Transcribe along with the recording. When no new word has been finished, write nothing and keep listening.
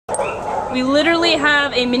We literally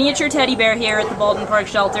have a miniature teddy bear here at the Baldwin Park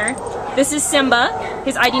shelter. This is Simba.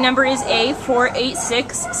 His ID number is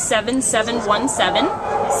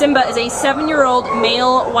A4867717. Simba is a 7-year-old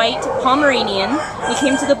male white Pomeranian. He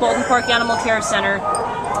came to the Baldwin Park Animal Care Center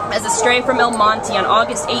as a stray from Monte on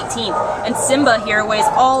August 18th, and Simba here weighs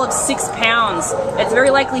all of 6 pounds. It's very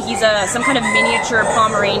likely he's some kind of miniature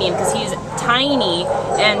Pomeranian because he's tiny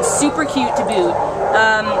and super cute to boot.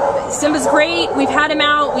 Simba's great. We've had him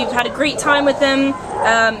out. We've had a great time with him.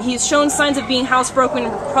 He's shown signs of being housebroken.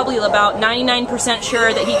 We're probably about 99%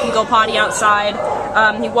 sure that he can go potty outside.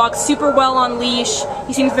 He walks super well on leash.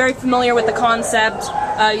 He seems very familiar with the concept.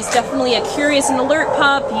 He's definitely a curious and alert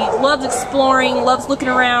pup. He loves exploring, loves looking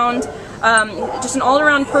around. Just an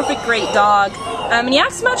all-around perfect great dog. And he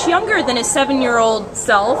acts much younger than his 7-year-old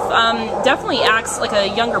self. Definitely acts like a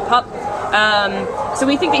younger pup. So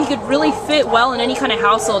we think that he could really fit well in any kind of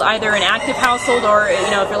household, either an active household or, you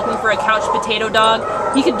know, if you're looking for a couch potato dog,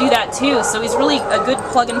 he could do that too. So he's really a good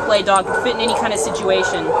plug-and-play dog, could fit in any kind of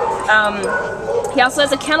situation. He also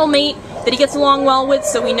has a kennel mate that he gets along well with,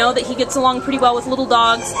 so we know that he gets along pretty well with little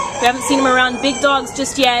dogs. We haven't seen him around big dogs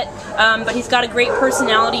just yet, but he's got a great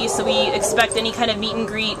personality, so we expect any kind of meet and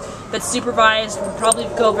greet that's supervised would probably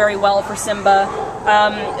go very well for Simba.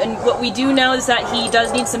 And what we do know is that he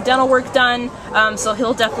does need some dental work done, so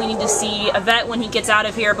he'll definitely need to see a vet when he gets out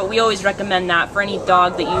of here, but we always recommend that for any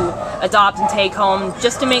dog that you adopt and take home,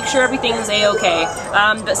 just to make sure everything's a-okay.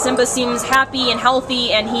 But Simba seems happy and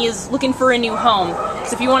healthy, and he is looking for a new home.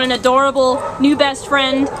 So if you want an adorable new best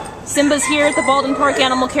friend, Simba's here at the Baldwin Park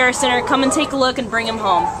Animal Care Center. Come and take a look and bring him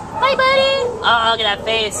home. Bye, buddy! Oh, look at that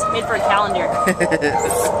face. Made for a calendar.